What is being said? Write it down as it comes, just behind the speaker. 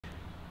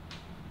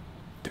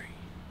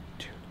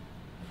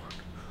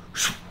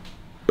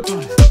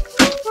Making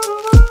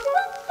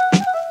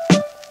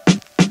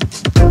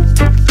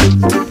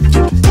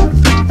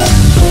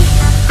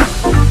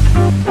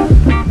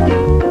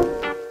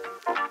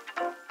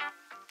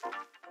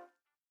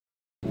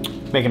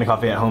a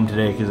coffee at home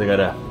today because I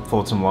gotta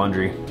fold some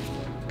laundry.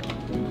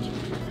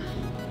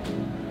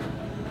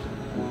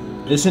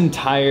 This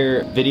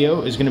entire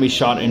video is gonna be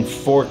shot in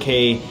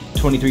 4K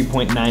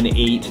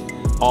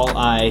 23.98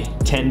 all-I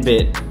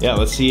 10-bit. Yeah,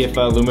 let's see if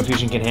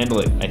Lumafusion can handle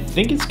it. I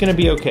think it's gonna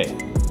be okay.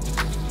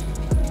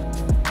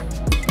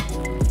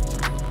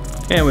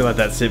 And we let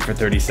that sit for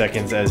 30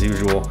 seconds as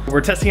usual.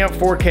 We're testing out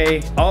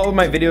 4K. All of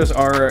my videos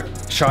are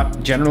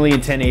shot generally in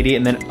 1080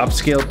 and then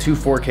upscaled to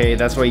 4K.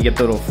 That's why you get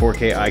the little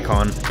 4K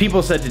icon.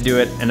 People said to do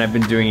it and I've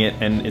been doing it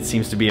and it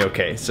seems to be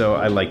okay, so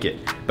I like it.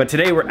 But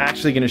today we're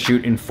actually gonna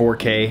shoot in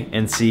 4K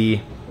and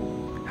see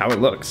how it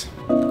looks.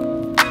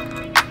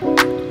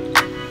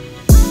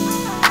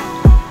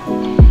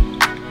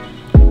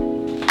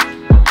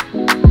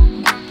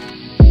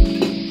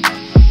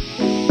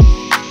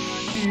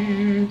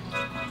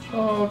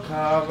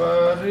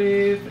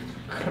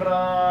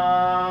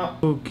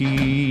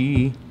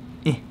 Okay.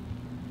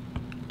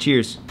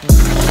 Cheers.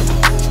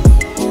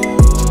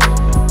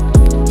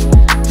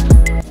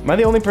 Am I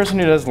the only person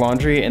who does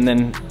laundry and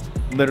then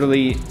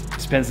literally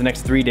spends the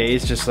next 3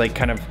 days just like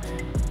kind of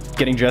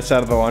getting dressed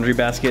out of the laundry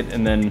basket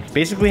and then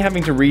basically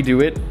having to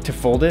redo it to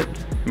fold it?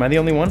 Am I the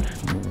only one? I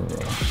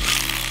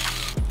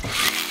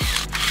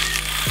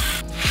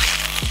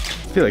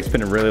feel like it's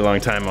been a really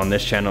long time on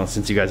this channel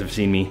since you guys have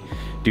seen me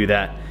do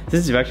that.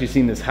 Since you've actually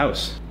seen this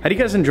house. How do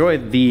you guys enjoy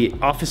the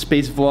office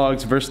space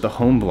vlogs versus the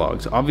home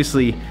vlogs?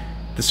 Obviously,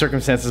 the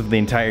circumstances of the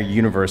entire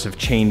universe have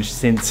changed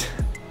since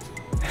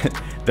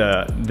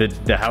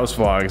the house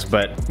vlogs,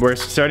 but we're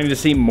starting to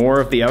see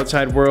more of the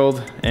outside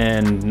world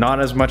and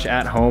not as much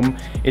at home.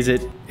 Is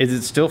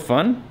it still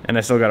fun? And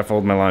I still gotta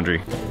fold my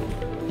laundry.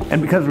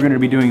 And because we're gonna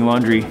be doing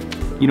laundry,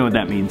 you know what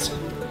that means.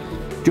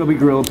 Joby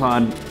Gorilla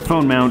Pod,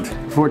 phone mount,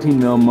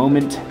 14mm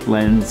moment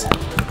lens,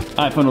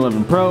 iPhone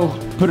 11 Pro,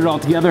 put it all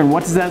together, and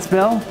what does that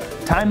spell?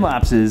 Time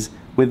lapses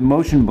with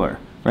motion blur,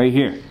 right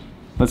here.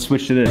 Let's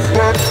switch to this.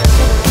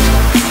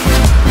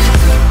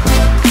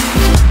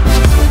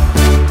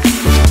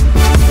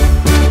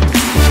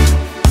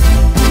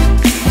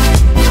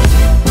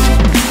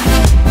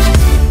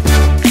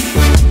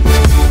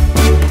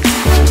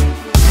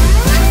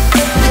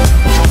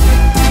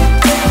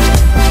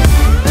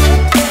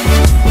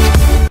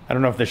 I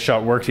don't know if this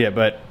shot works yet,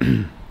 but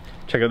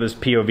check out this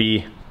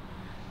POV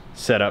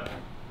setup.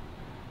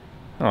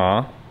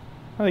 Aw,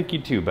 I like you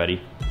too,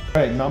 buddy.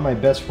 All right, not my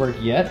best work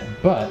yet,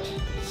 but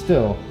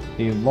still,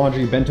 the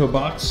laundry bento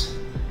box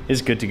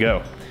is good to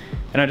go.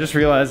 And I just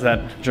realized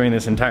that during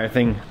this entire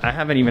thing, I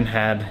haven't even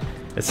had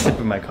a sip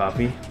of my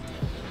coffee.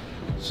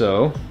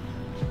 So,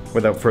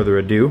 without further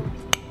ado,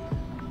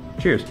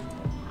 cheers.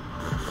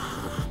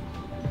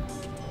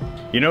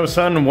 You know,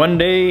 son, one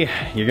day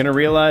you're gonna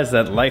realize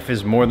that life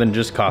is more than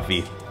just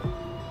coffee.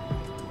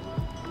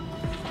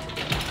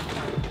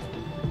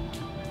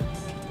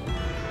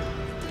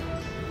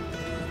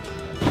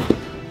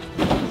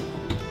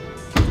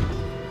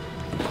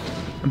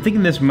 I'm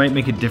thinking this might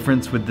make a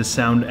difference with the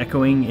sound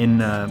echoing in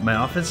my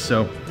office,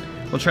 so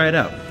we'll try it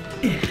out.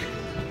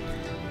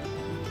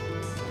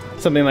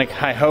 Something like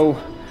hi-ho,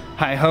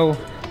 hi-ho.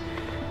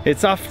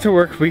 It's off to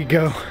work we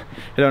go.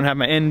 I don't have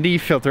my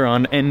ND filter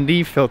on,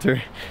 ND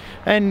filter.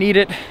 I need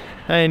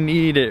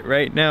it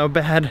right now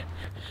bad.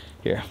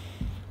 Here.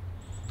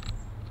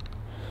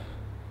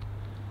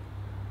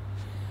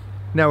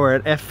 Now we're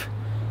at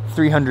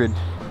F300.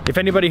 If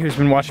anybody who's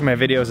been watching my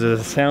videos is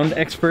a sound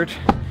expert,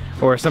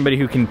 or somebody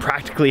who can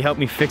practically help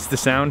me fix the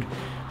sound,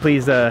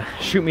 please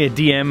shoot me a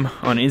DM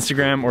on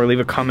Instagram or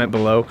leave a comment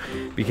below,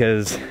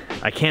 because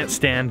I can't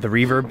stand the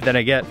reverb that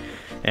I get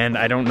and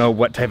I don't know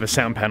what type of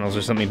sound panels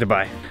or something to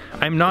buy.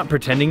 I'm not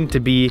pretending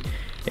to be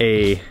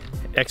an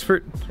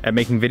expert at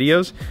making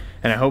videos,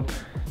 and I hope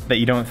that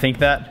you don't think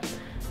that.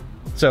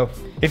 So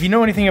if you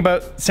know anything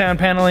about sound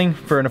paneling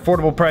for an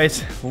affordable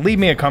price, leave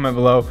me a comment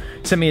below,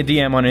 send me a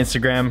DM on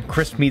Instagram,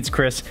 Chris Meets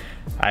Chris.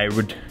 I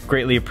would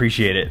greatly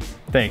appreciate it.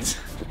 Thanks.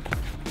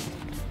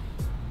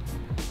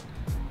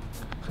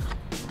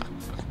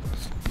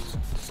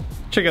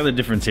 Check out the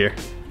difference here.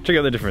 Check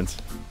out the difference.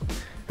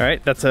 All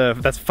right, that's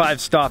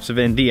 5 stops of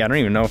ND. I don't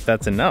even know if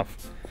that's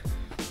enough.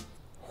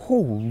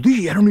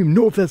 Holy, I don't even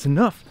know if that's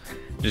enough.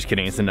 Just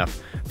kidding, it's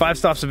enough. 5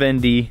 stops of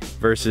ND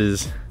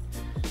versus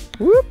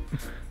whoop,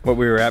 what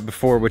we were at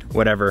before with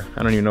whatever.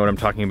 I don't even know what I'm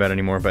talking about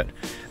anymore, but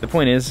the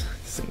point is,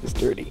 this thing is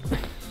dirty.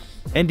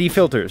 ND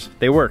filters,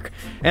 they work.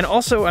 And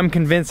also I'm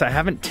convinced, I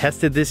haven't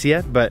tested this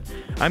yet, but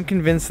I'm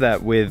convinced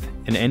that with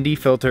an ND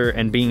filter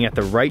and being at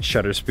the right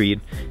shutter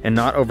speed and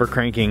not over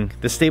cranking,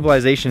 the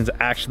stabilization is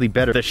actually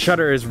better. The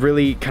shutter is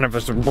really kind of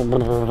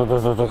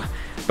a,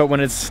 but when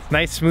it's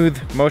nice, smooth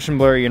motion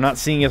blur, you're not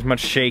seeing as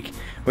much shake,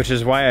 which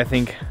is why I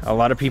think a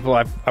lot of people,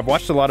 I've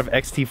watched a lot of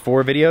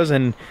X-T4 videos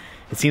and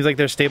it seems like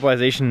their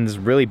stabilization is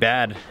really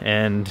bad,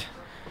 and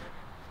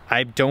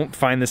I don't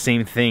find the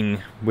same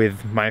thing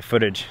with my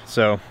footage.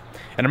 So,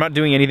 and I'm not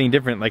doing anything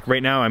different. Like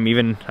right now,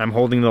 I'm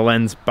holding the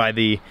lens by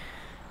the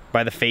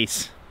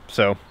face.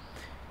 So,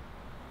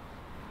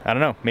 I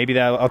don't know, maybe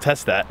I'll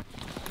test that.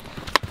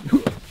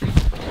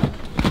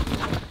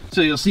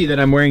 So you'll see that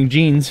I'm wearing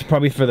jeans,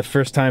 probably for the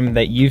first time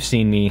that you've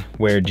seen me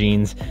wear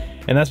jeans.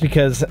 And that's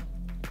because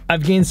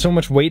I've gained so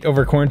much weight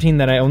over quarantine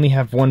that I only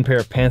have one pair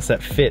of pants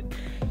that fit.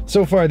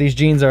 So far, these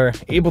jeans are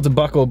able to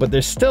buckle, but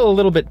they're still a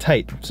little bit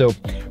tight, so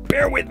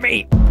bear with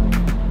me.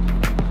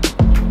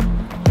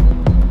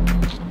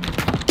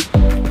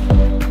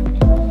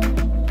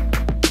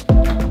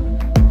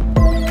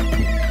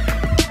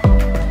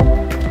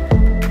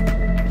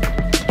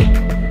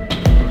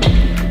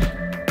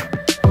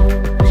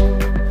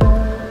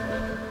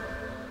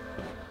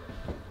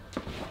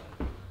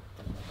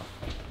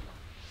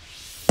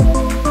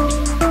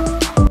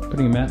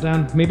 Putting a mat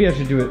down? Maybe I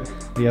should do it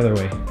the other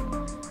way.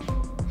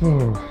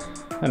 Oh,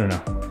 I don't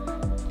know.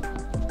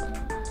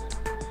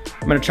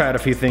 I'm gonna try out a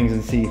few things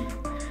and see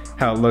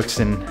how it looks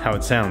and how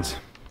it sounds.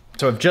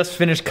 So I've just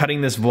finished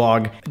cutting this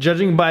vlog.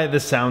 Judging by the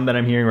sound that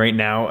I'm hearing right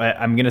now,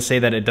 I'm gonna say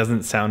that it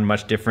doesn't sound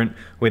much different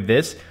with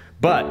this.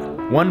 But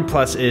one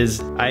plus is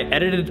I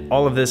edited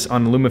all of this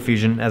on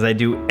Lumafusion, as I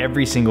do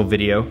every single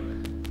video.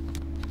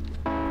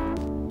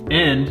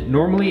 And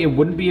normally it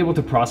wouldn't be able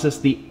to process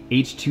the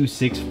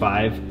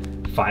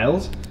H.265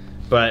 files,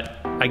 but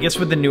I guess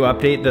with the new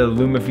update, the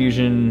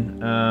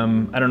Lumafusion,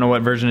 I don't know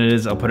what version it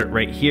is, I'll put it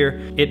right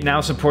here. It now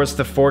supports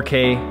the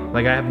 4K.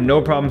 Like, I have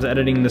no problems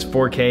editing this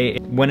 4K.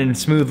 It went in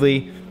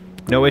smoothly,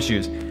 no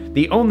issues.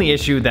 The only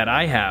issue that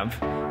I have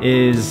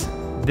is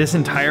this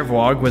entire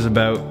vlog was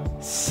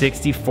about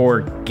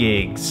 64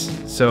 gigs.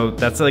 So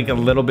that's like a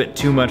little bit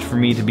too much for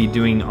me to be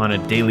doing on a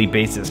daily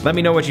basis. Let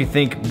me know what you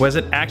think. Was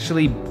it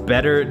actually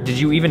better? Did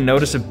you even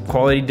notice a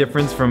quality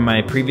difference from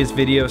my previous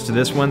videos to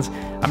this one's?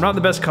 I'm not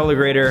the best color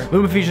grader.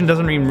 Lumafusion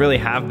doesn't even really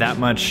have that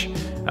much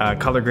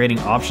color grading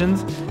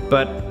options,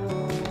 but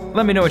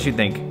let me know what you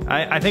think.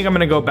 I think I'm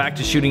gonna go back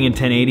to shooting in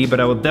 1080,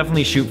 but I will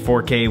definitely shoot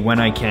 4K when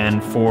I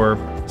can for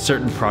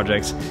certain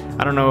projects.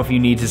 I don't know if you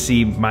need to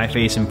see my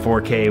face in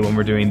 4K when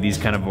we're doing these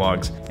kind of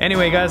vlogs.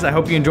 Anyway guys, I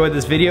hope you enjoyed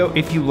this video.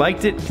 If you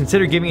liked it,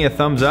 consider giving it a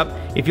thumbs up.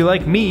 If you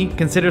like me,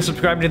 consider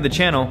subscribing to the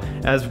channel,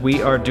 as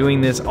we are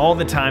doing this all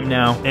the time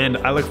now, and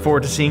I look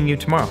forward to seeing you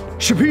tomorrow.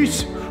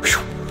 Peace!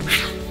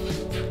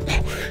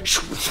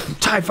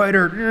 TIE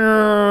Fighter!